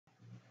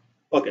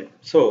Okay,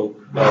 so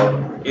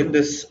in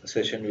this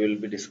session, we will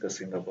be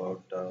discussing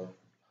about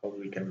how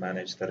we can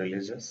manage the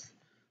releases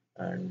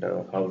and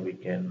how we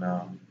can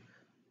uh,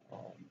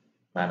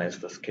 manage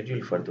the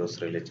schedule for those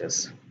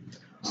releases.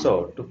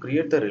 So, to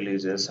create the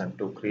releases and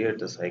to create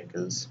the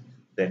cycles,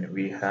 then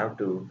we have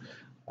to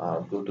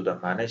go to the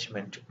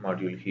management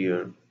module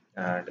here.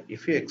 And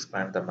if you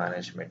expand the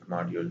management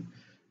module,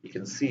 you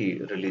can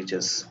see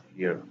releases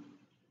here.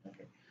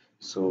 Okay,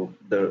 so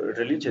the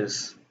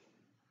releases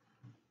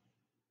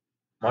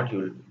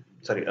module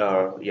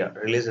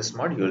releases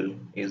module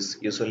is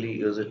usually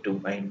used to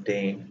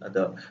maintain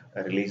the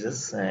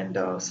releases and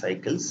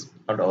cycles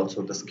and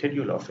also the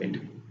schedule of it.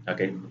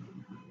 Okay,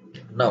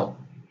 now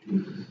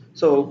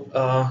so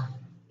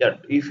yeah,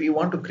 if you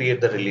want to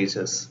create the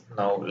releases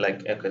now,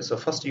 like, okay, so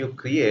first you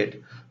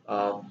create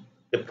a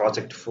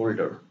project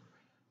folder.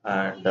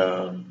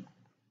 And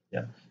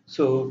yeah,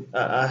 so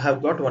I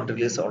have got one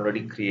release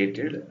already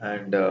created,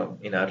 and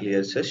in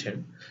earlier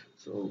session,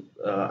 so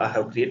I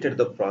have created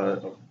the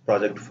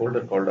project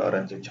folder called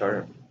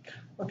RNG.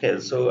 Okay,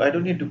 so I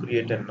don't need to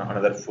create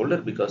another folder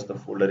because the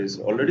folder is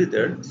already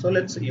there. So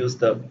let's use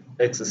the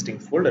existing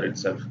folder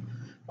itself.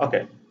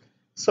 Okay,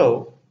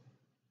 so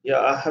yeah,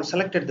 I have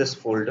selected this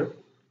folder,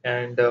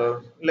 and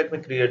let me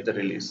create the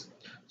release.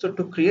 So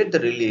to create the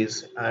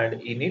release,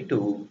 and you need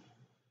to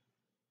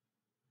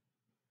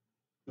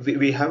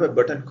we have a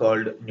button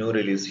called new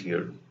release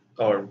here,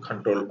 or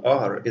control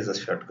R is a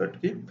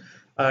shortcut key,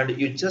 and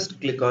you just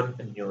click on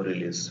new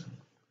release.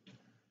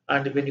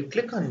 And when you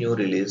click on new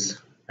release,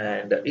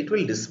 and it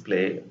will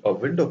display a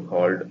window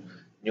called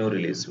new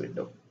release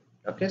window.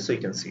 Okay, so you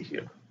can see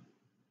here.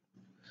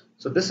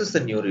 So this is the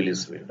new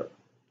release window.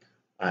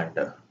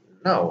 And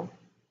now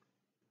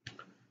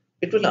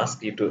it will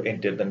ask you to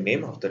enter the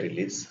name of the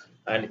release,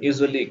 and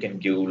usually you can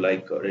give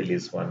like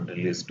release 1,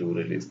 release 2,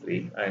 release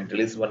 3, and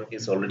release 1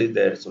 is already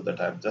there, so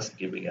that I'm just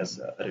giving as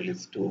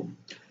release 2.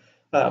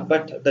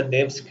 But the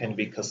names can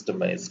be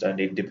customized, and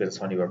it depends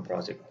on your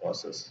project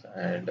process.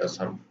 And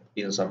some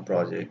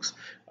projects,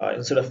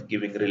 instead of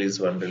giving release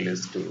 1,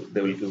 release 2,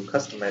 they will give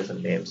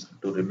customized names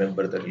to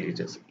remember the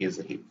releases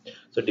easily.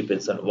 So it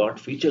depends on what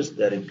features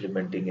they are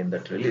implementing in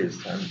that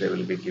release, and they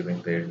will be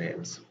giving their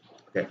names.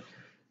 Okay.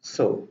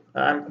 So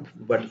I'm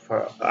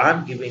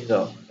giving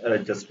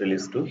just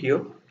release 2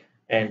 here,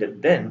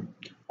 and then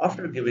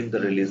after giving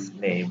the release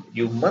name,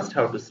 you must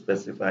have to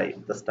specify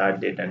the start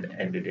date and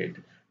end date.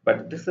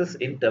 But this is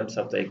in terms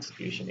of the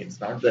execution. It's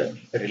not the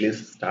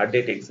release start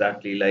date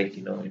exactly, like,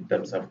 in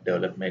terms of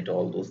development,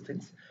 all those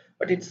things.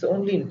 But it's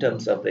only in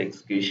terms of the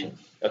execution.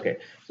 Okay.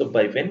 So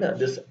by when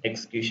the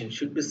execution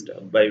should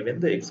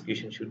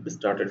be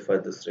started for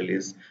this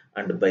release,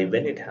 and by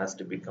when it has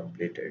to be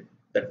completed,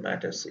 that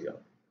matters here.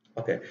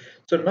 Okay,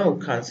 so now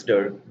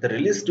consider the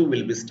release 2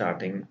 will be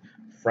starting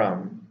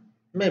from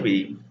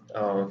maybe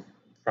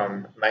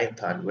from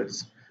 9th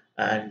onwards,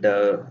 and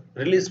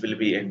release will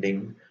be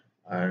ending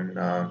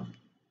on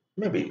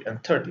maybe on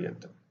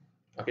 30th.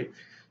 Okay,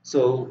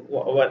 so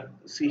what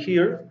see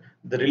here,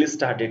 the release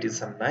start date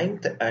is on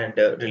 9th, and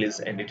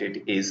release end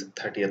date is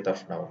 30th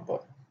of November,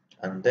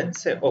 and then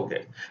say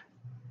okay.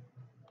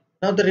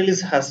 Now the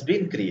release has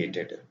been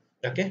created.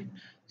 Okay,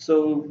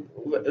 so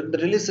the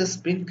release has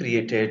been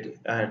created,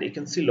 and you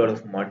can see a lot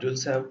of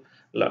modules have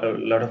a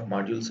lot of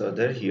modules are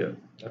there here.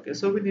 Okay,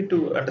 so we need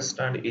to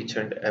understand each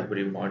and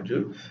every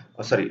module.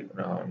 Oh, sorry,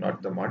 no,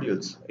 not the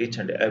modules, each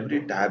and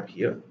every tab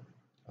here.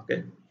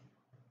 Okay,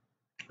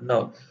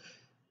 now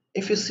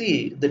if you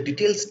see the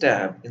details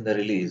tab in the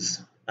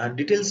release, and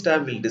details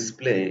tab will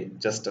display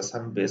just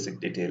some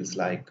basic details,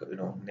 like,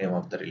 name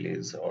of the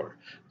release, or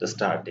the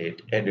start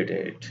date, end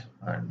date,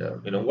 and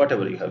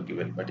whatever you have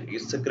given. But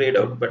it's a grayed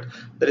out, but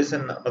there is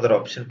another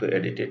option to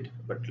edit it,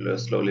 but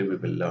slowly we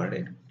will learn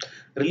it.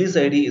 Release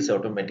ID is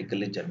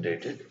automatically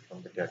generated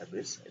from the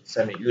database. It's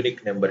a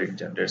unique number, it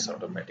generates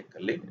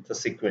automatically. It's a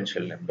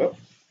sequential number,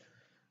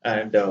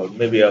 and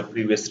maybe a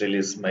previous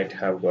release might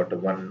have got a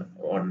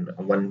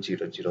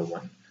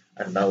 1001,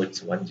 and now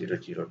it's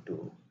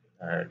 1002.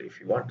 And if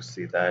you want to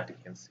see that, you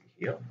can see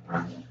here.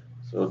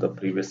 So the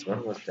previous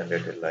one was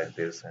generated like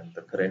this, and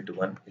the current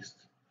one is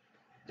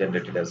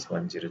generated as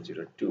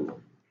 1002.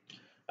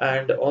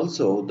 And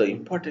also the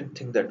important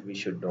thing that we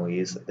should know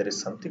is there is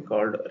something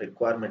called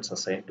requirements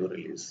assigned to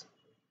release.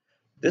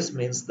 This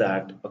means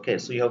that, okay,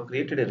 so you have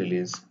created a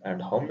release,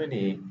 and how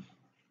many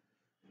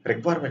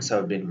requirements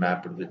have been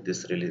mapped with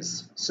this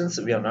release.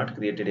 Since we have not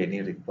created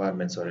any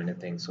requirements or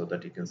anything, so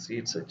that you can see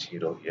it's a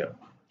 0 here.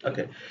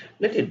 Okay,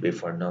 let it be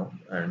for now,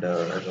 and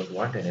I don't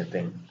want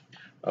anything.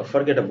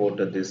 Forget about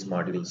these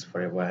modules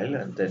for a while,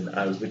 and then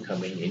I will be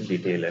coming in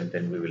detail, and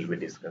then we will be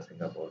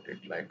discussing about it,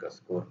 like a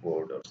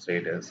scoreboard or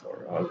status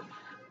or all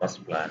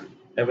must plan,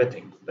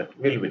 everything that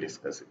we'll be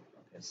discussing.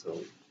 Okay, so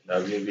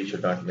we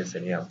should not miss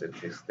any of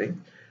this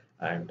thing,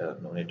 and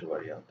no need to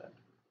worry on that.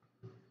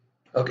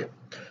 Okay,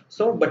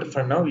 so but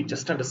for now, we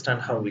just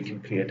understand how we can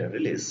create a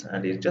release,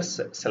 and you just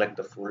select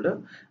the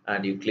folder,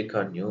 and you click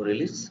on new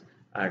release,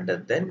 and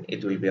then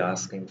it will be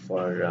asking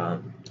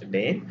for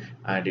name,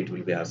 and it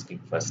will be asking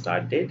for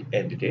start date,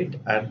 end date,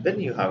 and then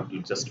you have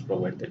to just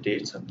provide the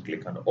dates and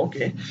click on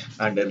OK,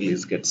 and the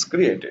release gets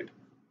created.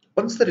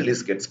 Once the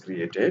release gets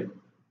created,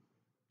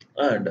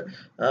 and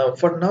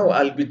for now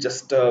I'll be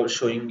just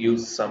showing you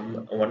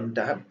some one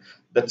tab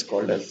that's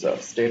called as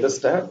status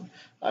tab,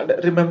 and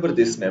remember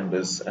these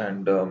numbers,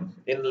 and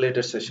in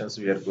later sessions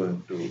we are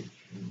going to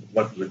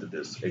work with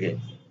this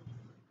again.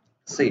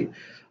 See,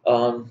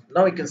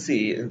 now you can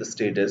see in the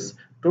status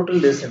total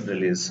days in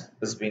release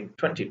has been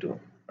 22,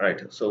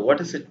 right? So what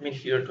does it mean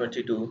here,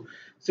 22?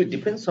 So it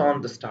depends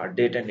on the start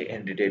date and the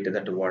end date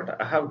that what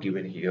I have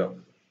given here.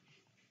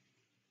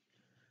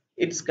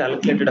 It's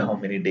calculated how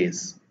many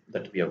days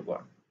that we have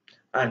got.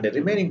 And the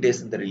remaining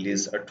days in the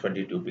release are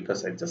 22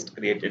 because I just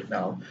created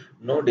now.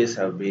 No days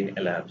have been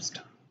elapsed.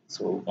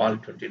 So all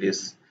 20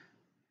 days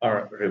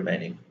are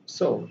remaining.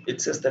 So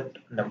it says that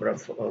number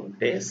of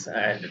days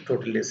and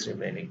total days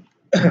remaining.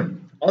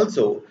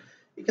 Also,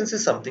 you can see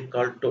something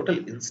called total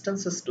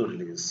instances to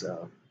release.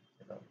 You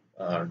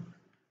know,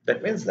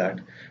 that means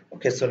that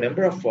okay, so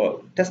number of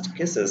test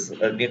cases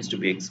needs to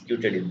be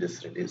executed in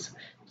this release.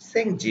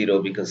 Saying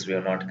zero because we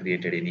have not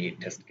created any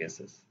test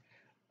cases.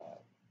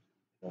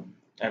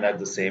 And at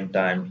the same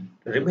time,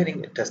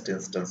 remaining test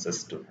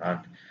instances to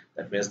run.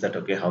 That means that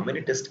okay, how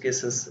many test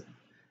cases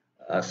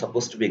are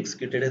supposed to be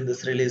executed in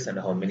this release and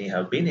how many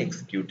have been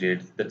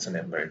executed. That's a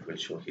number it will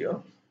show here.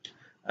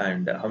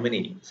 And how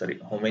many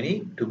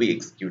to be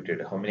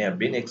executed, how many have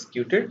been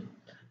executed,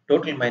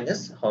 total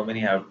minus how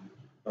many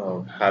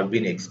have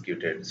been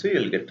executed. So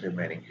you'll get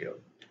remaining here,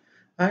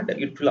 and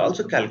it will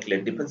also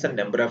calculate, depends on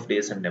number of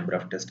days and number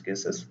of test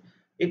cases.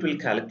 It will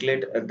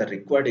calculate the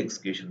required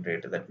execution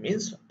rate. That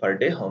means per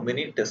day how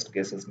many test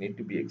cases need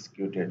to be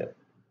executed.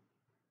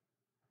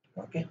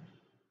 Okay,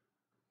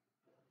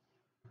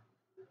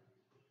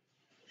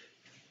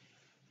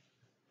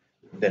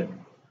 then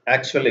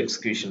actual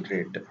execution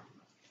rate,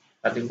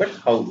 nothing but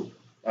how,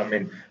 I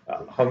mean,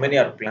 how many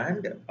are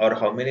planned or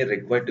how many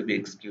required to be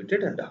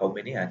executed and how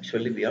many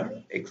actually we are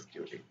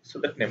executing. So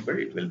that number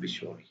it will be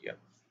shown here.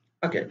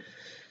 Okay,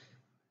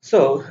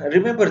 so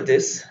remember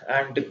this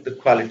and the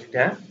quality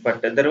tab,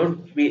 but there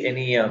won't be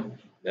any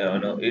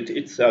no,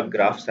 it's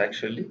graphs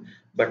actually,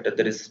 but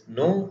there is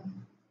no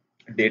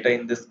data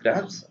in this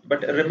graphs.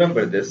 But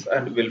remember this,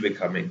 and we'll be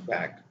coming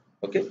back.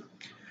 Okay,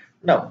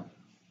 now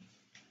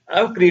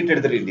I've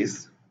created the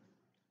release,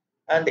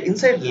 and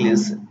inside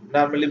release,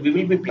 normally we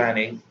will be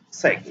planning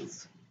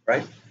cycles,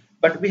 right?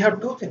 But we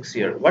have two things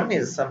here. One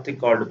is something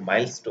called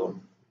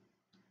milestone,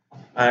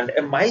 and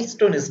a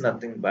milestone is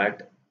nothing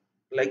but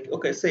like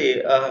okay,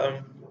 say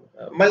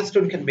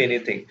milestone can be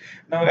anything.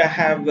 Now I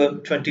have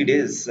 20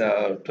 days,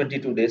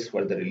 22 days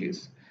for the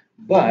release,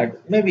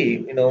 but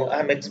maybe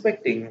I'm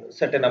expecting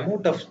certain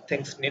amount of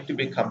things need to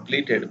be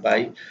completed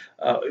by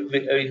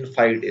in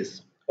 5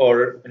 days,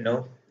 or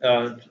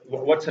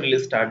what's the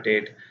release start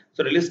date.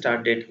 So release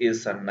start date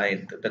is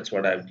 9th. That's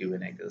what I've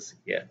given, I guess.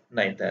 Yeah,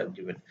 9th I've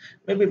given.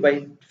 Maybe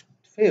by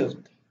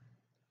 5th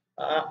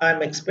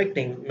I'm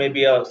expecting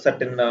maybe a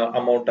certain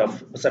amount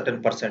of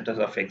certain percentage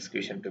of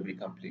execution to be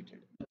completed.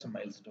 That's a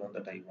milestone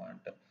that I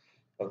want.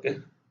 Okay.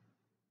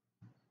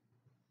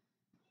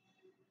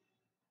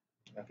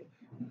 Okay.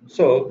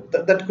 So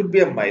that could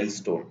be a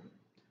milestone.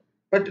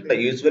 But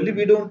usually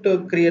we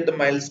don't create the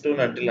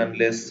milestone until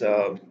unless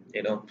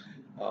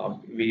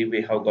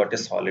we have got a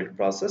solid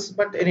process.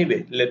 But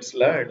anyway, let's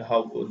learn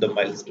how the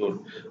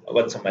milestone.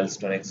 What's a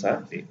milestone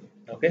exactly?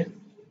 Okay.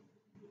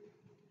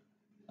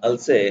 I'll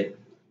say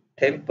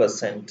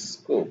 10%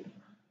 scope,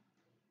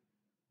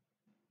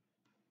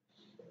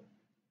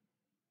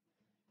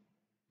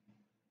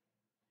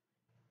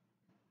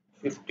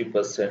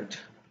 50%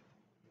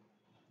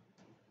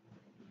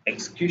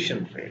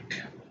 execution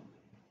rate,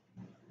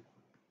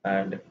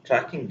 and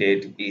tracking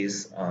date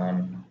is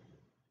on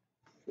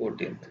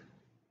 14th,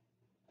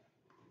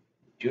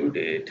 due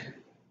date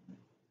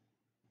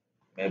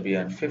maybe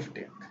on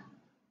 15th.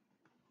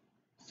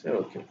 So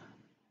okay,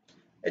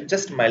 a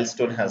just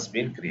milestone has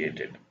been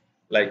created.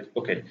 Like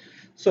okay,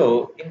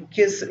 so in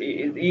case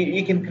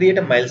you can create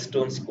a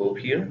milestone scope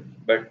here,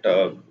 but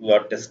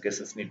what test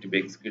cases need to be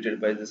executed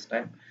by this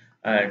time,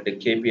 and the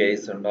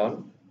KPIs and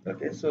all.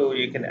 Okay, so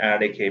you can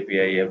add a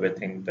KPI,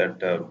 everything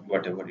that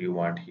whatever you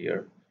want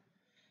here.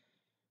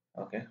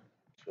 Okay,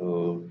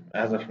 so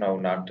as of now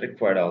not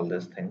required all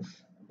these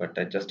things, but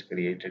I just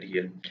created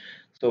here.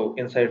 So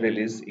inside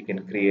release you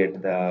can create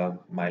the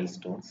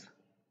milestones,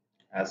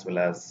 as well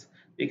as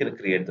you can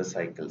create the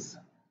cycles,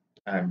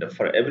 and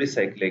for every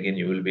cycle again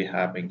you will be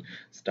having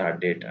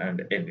start date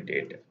and end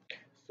date.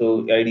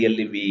 So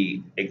ideally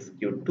we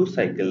execute two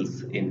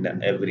cycles in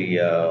every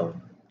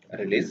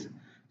release.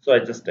 So I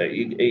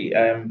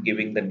am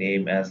giving the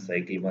name as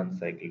cycle 1,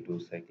 cycle 2,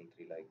 cycle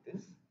 3, like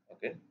this.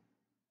 Okay,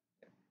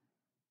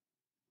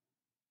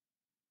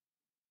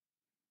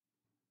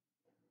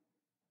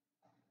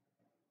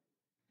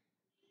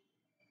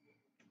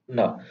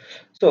 No.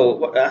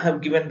 So I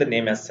have given the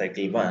name as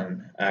cycle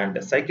 1,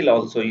 and cycle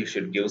also you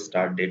should give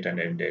start date and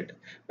end date.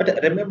 But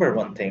remember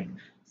one thing.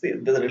 See,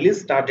 the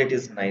release start date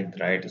is 9th,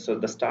 right? So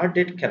the start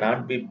date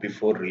cannot be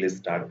before release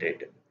start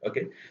date.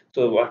 Okay.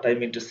 So what I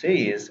mean to say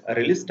is a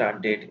release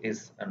start date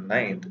is a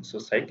 9th. So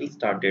cycle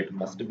start date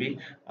must be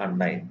on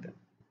 9th,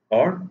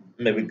 or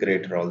maybe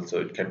greater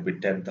also. It can be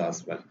 10th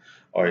as well,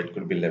 or it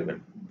could be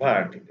 11th.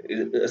 But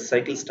a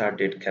cycle start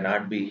date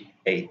cannot be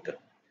 8th.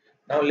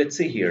 Now let's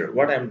see here.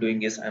 What I'm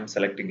doing is I'm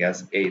selecting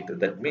as 8th.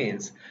 That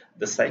means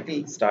the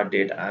cycle start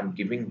date I'm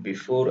giving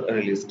before a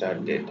release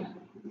start date.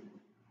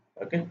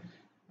 Okay.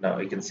 Now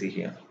you can see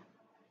here.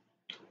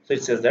 So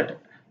it says that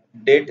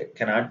date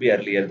cannot be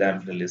earlier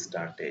than release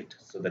start date.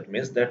 So that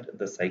means that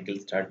the cycle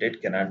start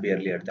date cannot be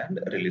earlier than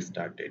the release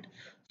start date.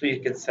 So you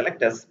can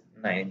select as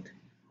 9th,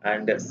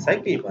 and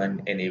cycle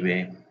 1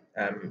 anyway.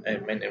 I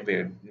mean,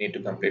 we need to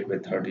complete by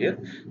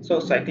 30th. So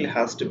cycle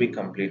has to be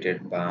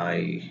completed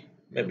by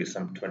maybe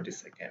some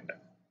 22nd.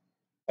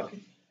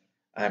 Okay,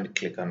 and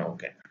click on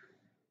OK.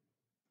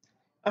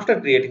 After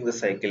creating the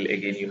cycle,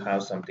 again you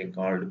have something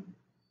called,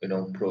 a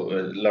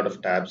lot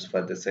of tabs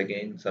for this,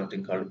 again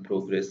something called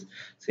progress.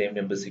 Same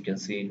numbers you can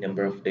see,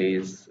 number of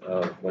days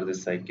for the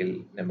cycle,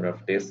 number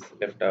of days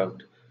left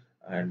out,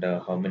 and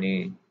how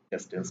many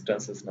test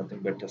instances, nothing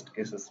but test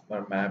cases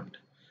are mapped,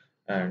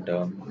 and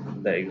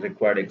the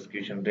required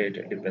execution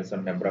rate depends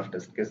on number of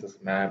test cases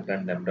mapped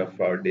and number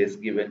of days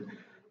given.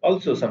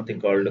 Also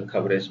something called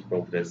coverage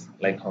progress,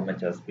 like how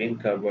much has been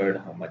covered,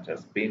 how much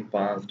has been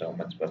passed, how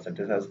much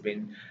percentage has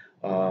been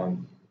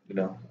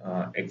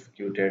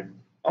executed.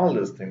 All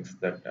those things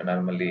that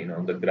normally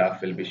the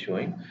graph will be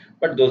showing,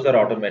 but those are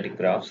automatic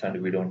graphs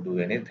and we don't do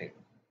anything.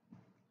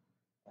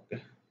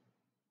 Okay.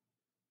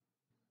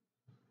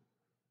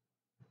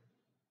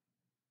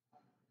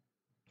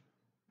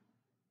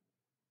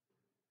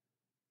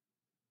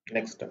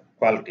 Next,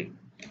 quality.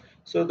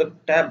 So the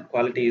tab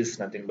quality is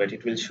nothing but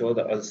it will show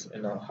us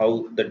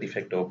how the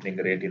defect opening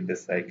rate in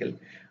this cycle,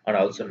 and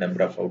also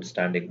number of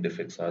outstanding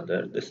defects are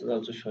there. This is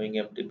also showing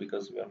empty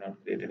because we have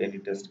not created any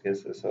test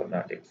cases or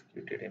not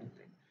executed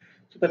anything.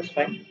 So that's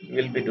fine.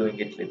 We'll be doing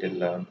it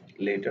little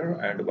later,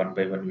 and one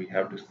by one we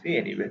have to see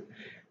anyway.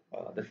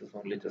 This is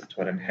only just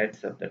for an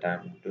heads up that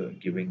I'm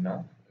giving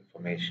now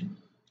information.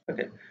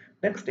 Okay.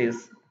 Next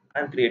is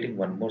I'm creating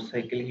one more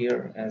cycle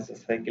here as a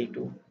cycle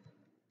 2.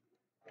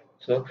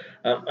 So,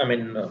 I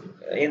mean,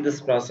 in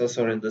this process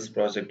or in this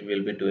project,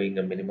 we'll be doing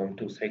a minimum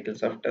 2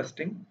 cycles of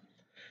testing.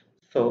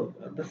 So,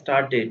 the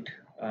start date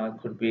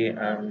could be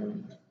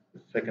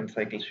second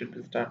cycle should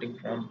be starting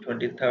from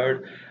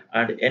 23rd,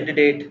 and end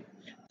date.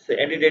 So,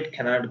 end date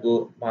cannot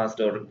go past,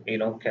 or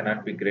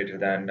cannot be greater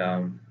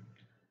than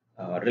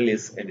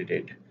release end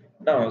date.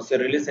 Now, so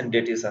release end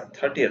date is on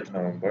 30th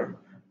November,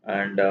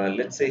 and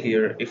let's say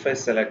here if I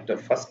select the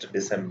 1st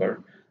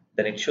December,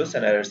 then it shows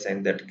an error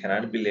saying that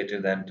cannot be later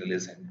than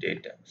release end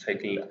date.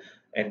 Cycle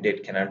end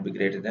date cannot be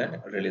greater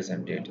than release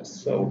end date.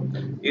 So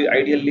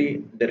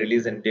ideally, the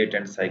release end date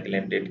and cycle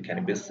end date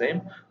can be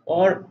same,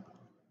 or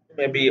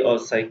maybe a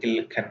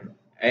cycle can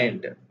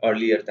end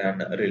earlier than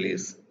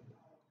release.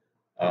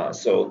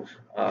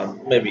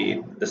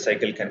 Maybe the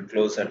cycle can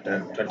close at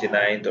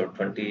 29th or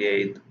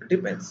 28th,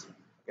 depends.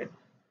 Okay.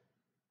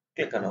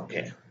 Click on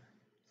OK.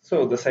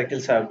 So the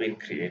cycles have been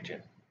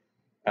created.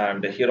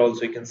 And here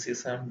also you can see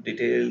some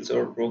details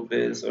or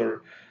progress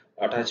or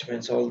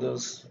attachments, all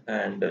those.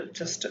 And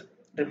just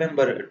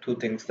remember 2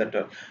 things that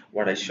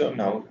what I show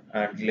now,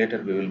 and later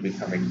we will be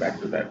coming back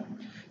to that.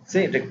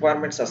 Say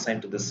requirements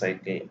assigned to the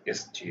cycle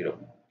is 0.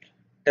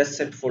 Test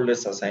set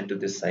folders assigned to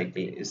this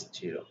cycle is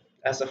 0.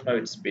 As of now,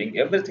 it's being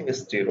everything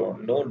is 0.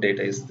 No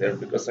data is there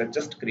because I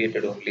just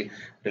created only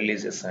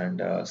releases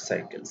and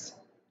cycles.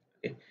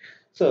 Okay.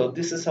 So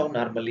this is how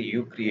normally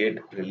you create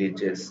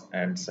releases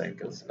and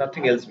cycles.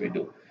 Nothing else we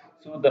do.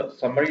 So the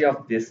summary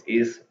of this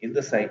is in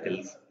the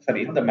cycles,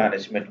 sorry, in the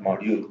management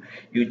module,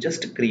 you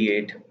just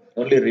create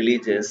only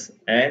releases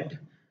and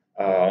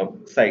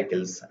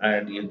cycles,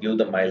 and you give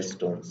the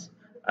milestones,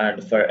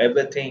 and for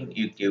everything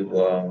you give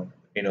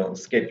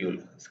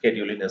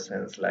schedule in a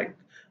sense, like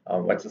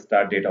what's the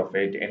start date of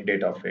it, end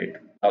date of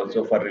it,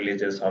 also for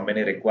releases how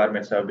many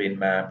requirements have been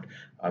mapped,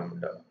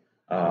 and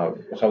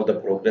how the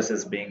progress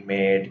is being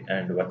made,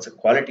 and what's the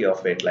quality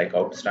of it, like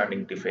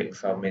outstanding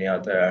defects how many are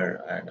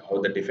there, and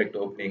how the defect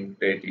opening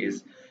rate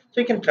is. So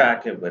you can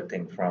track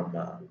everything from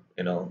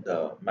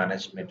the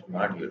management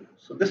module.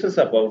 So this is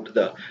about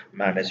the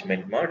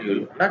management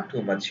module, not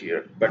too much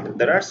here, but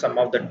there are some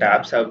of the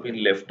tabs have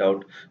been left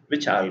out,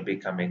 which I will be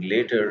coming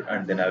later,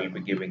 and then I will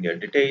be giving you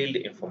detailed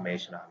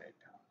information on it.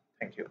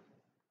 Thank you.